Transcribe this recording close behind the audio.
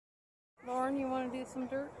Lauren, you want to do some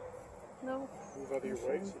dirt? No? Move out of your way so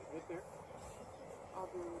you can get there. I'll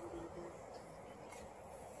do a little bit of dirt.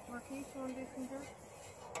 Marquise, you want to do some dirt?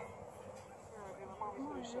 Come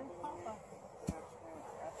on, there's Papa.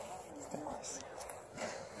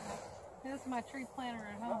 This is my tree planter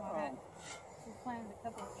at home. We planted a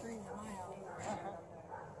couple of trees at my house.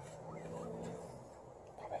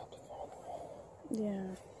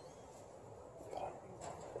 Yeah.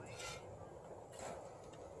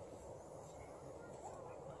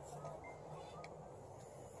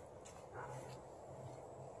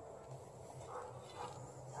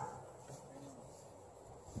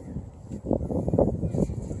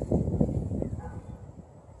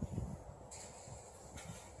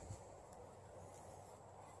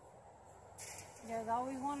 You guys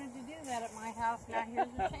always wanted to do that at my house. Now here's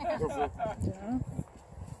the chance.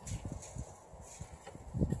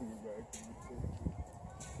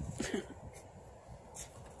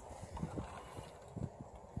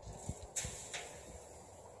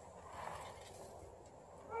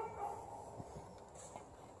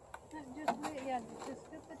 Yeah. Just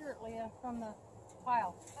scoop the dirt, Leah, from the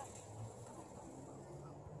pile.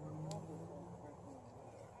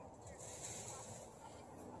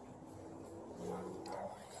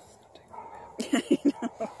 I know.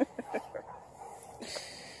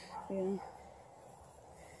 Yeah.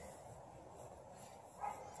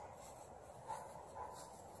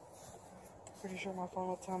 Pretty sure my phone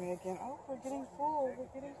will tell me again, oh, we're getting full, we're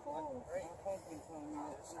getting full.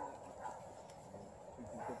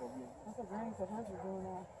 That's what Granny said hers were doing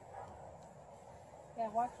now. Yeah,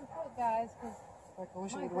 watch your foot, guys, because Like, I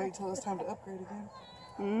wish it would wait till it's time to upgrade again.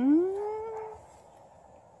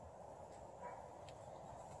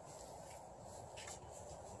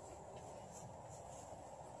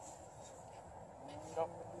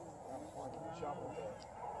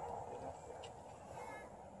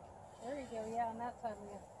 there you go, yeah, on that side,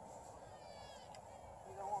 Leah.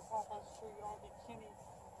 You don't want Papa's tree, you don't want to be Kenny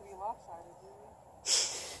to be lopsided, do you?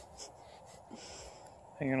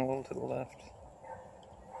 Hanging a little to the left.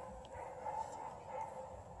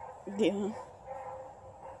 Yeah.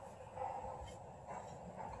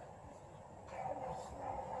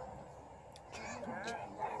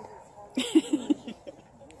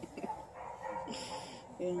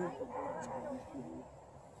 Yeah.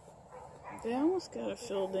 They almost got it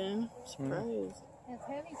filled in. Surprised. It's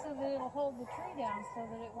heavy so that it'll hold the tree down so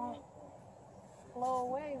that it won't blow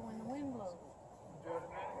away when the wind blows.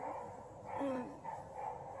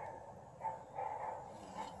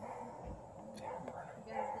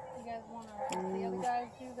 You guys want to let the other guys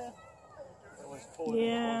do the...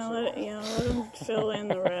 Yeah, let them fill in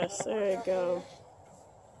the rest. There you go.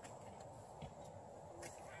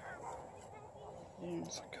 Yeah.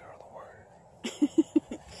 So get out of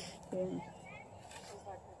the way. Yeah.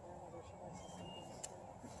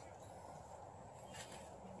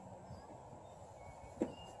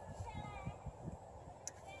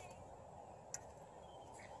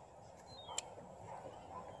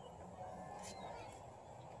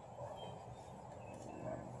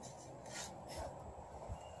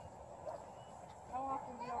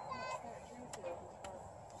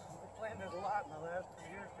 Planted a lot in the last 2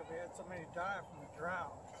 years because we had so many die from the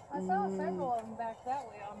drought. I saw several of them back that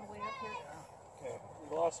way on the way up here. Okay, we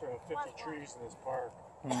lost around 50 trees in this park.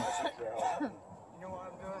 That's a drought. You know what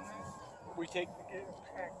I'm doing now? We take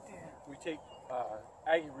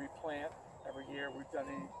Aggie replant every year. We've done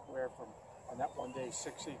anywhere from, on that one day,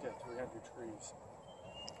 60 to 300 trees.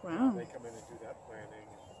 Wow. They come in and do that planting.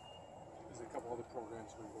 There's a couple other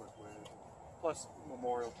programs we work with. Plus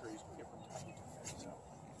memorial trees we get from time to time. So.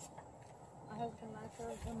 My husband and I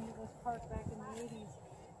showed them to this park back in the 80s.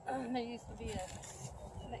 There used to be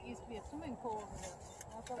a swimming pool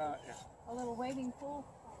over there. Yeah. A little wading pool.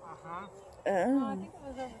 Uh-huh. No, I think it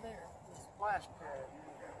was over there. Splash pad.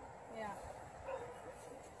 Yeah.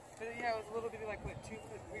 But yeah, it was a little bitty, like, what, 2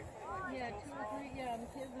 foot, 3 foot? Like, Yeah, 2 or 3, yeah, and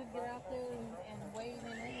the kids would get out there and wade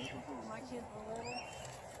in it. My kids were little.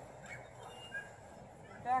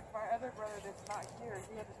 Back, my other brother that's not here,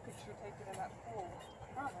 he had his picture taken in that pool.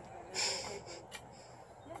 Oh, that's what it is, taken.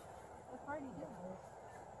 Yeah, what part he did.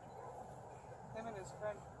 Him and his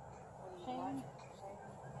friend. Shane?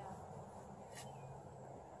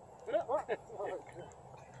 Yeah,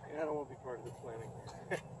 I don't want to be part of the planning.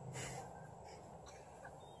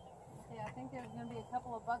 Yeah, I think there's going to be a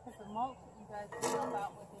couple of buckets of mulch that you guys can help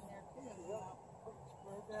out with in there too.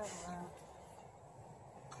 Spread that around.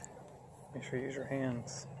 Make sure you use your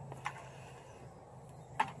hands.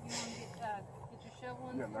 You want to get your shovel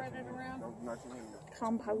and spread it around?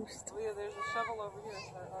 Compost. Leah, there's a shovel over here.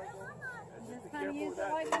 So Just kind of use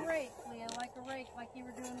it like a rake, Leah, like you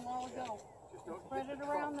were doing a while ago. Just don't Spread hit it the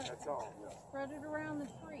around trunk, the- that's all. Yeah. Spread it around the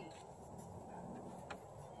tree.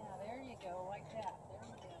 Yeah, there you go, like that. There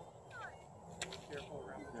you go. Be careful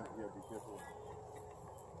around the trunk. Yeah, be careful.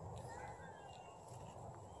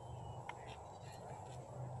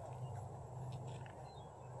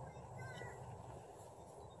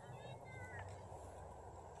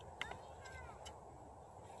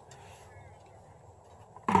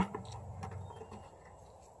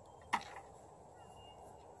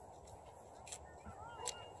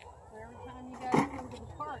 So every time you guys come to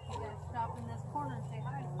the park, you gotta stop in this corner and say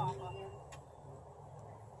hi to Papa.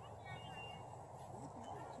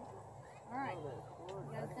 Alright,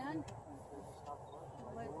 you guys done?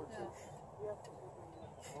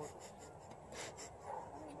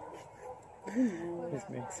 He's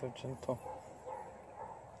being so gentle.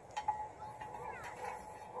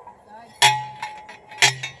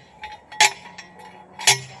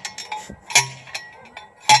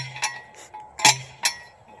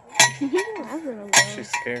 She's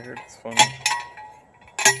scared. It's funny.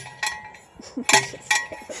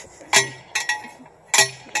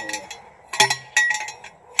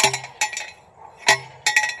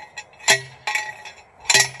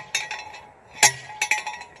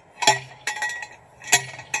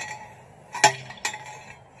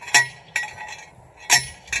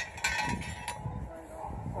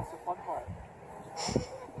 That's the fun part.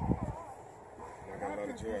 I got a lot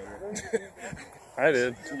of joy out here. I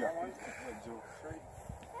did.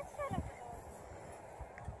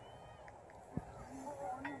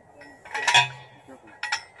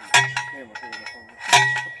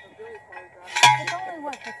 It's only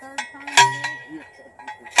what, the third time today?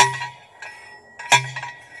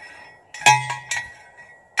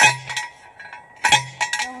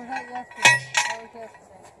 Or was that yesterday? That was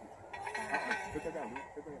yesterday.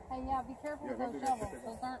 Hey, yeah, be careful with those shovels.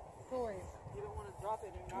 Those aren't toys. You don't want to drop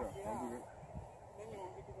it and knock you out. Then you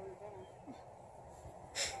won't get to go to dinner.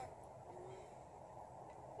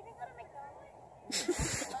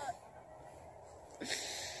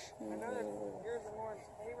 I know that yours and Lauren's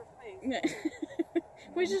favorite place.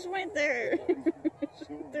 We just went there.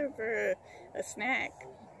 Went there for a snack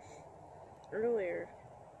earlier.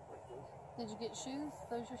 Did you get shoes?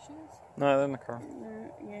 Those your shoes? No, they're in the car.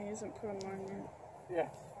 Yeah, he hasn't put them on yet. Yeah.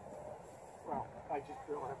 Well, I just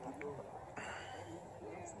don't have enough room.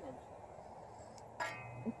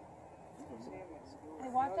 Hey,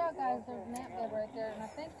 watch out, guys. There's an ant bed right there, and I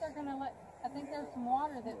think they're gonna I think there's some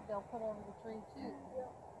water that they'll put over the tree too,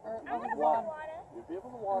 or over the bottom. You'll be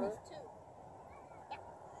able to water.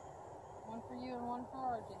 One for you and one for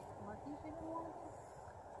RJ. Marquise, you didn't want to?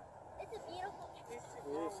 It's a beautiful tree.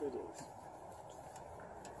 Yes, it is.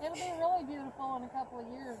 It'll be really beautiful in a couple of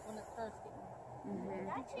years when it starts getting.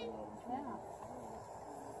 That tree. Yeah.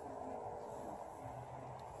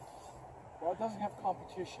 Well, it doesn't have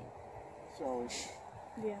competition, so it's,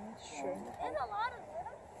 Yeah, that's true. There's a lot of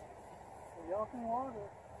them. y'all can water.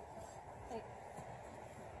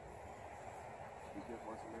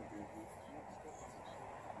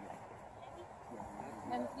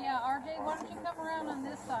 And yeah, RJ, why don't you come around on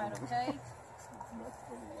this side, okay?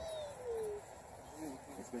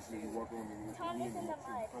 Especially if you walk on the Tommy's in the mud.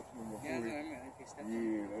 Yeah, that's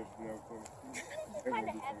funny. It's kind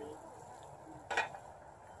of heavy.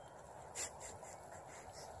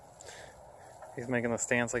 He's making a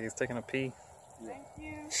stance like he's taking a pee. Thank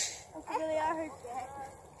you. I really are hurt yet.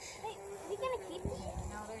 Hey, you gonna keep these?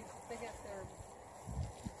 No, they got their.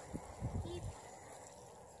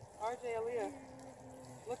 RJ, Aaliyah,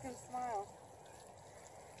 look and smile.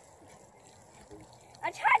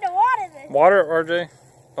 I tried to water this. Water it, RJ.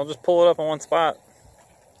 Don't just pull it up in one spot.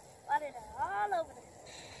 Water it all over the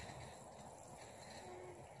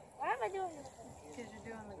Why am I doing this? Because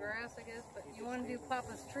you're doing the grass, I guess, but you want to do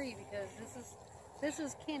Papa's tree because this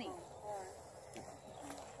is Kenny.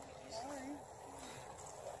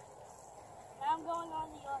 Now I'm going on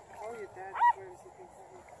the other. Oh, your dad swears he thinks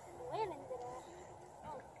Landon did it.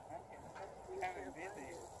 we haven't been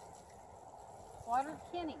there. Water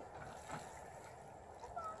Kenny.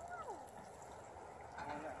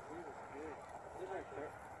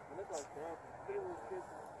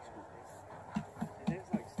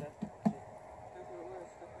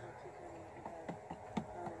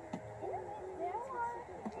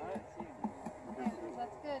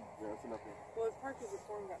 That's good. Well, his park is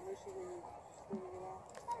before and got mushy when you split it off.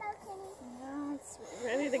 Hello, Kenny. Now it's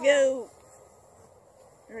ready to go.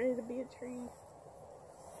 Ready to be a tree.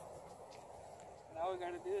 And all we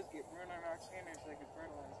gotta do is get Bruno and Roxanne so they can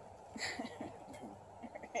fertilize it.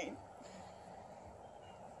 Right.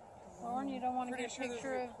 Lauren, you don't want to Pretty get a sure picture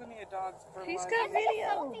there's of... plenty of dogs for He's lunch. got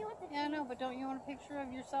video. Yeah, I know, but don't you want a picture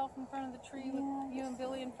of yourself in front of the tree with you and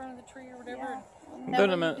Billy in front of the tree or whatever? Do it in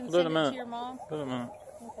a minute, You can do it in a send it minute. to your mom? Do it in a minute.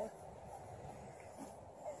 Okay.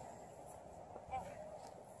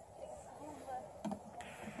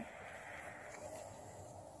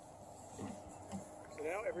 So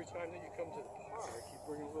now every time that you come to the park, you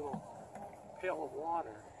bring a little pail of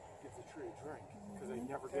water, give the tree a drink, because they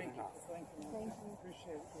never get enough.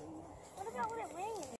 What about when it rains?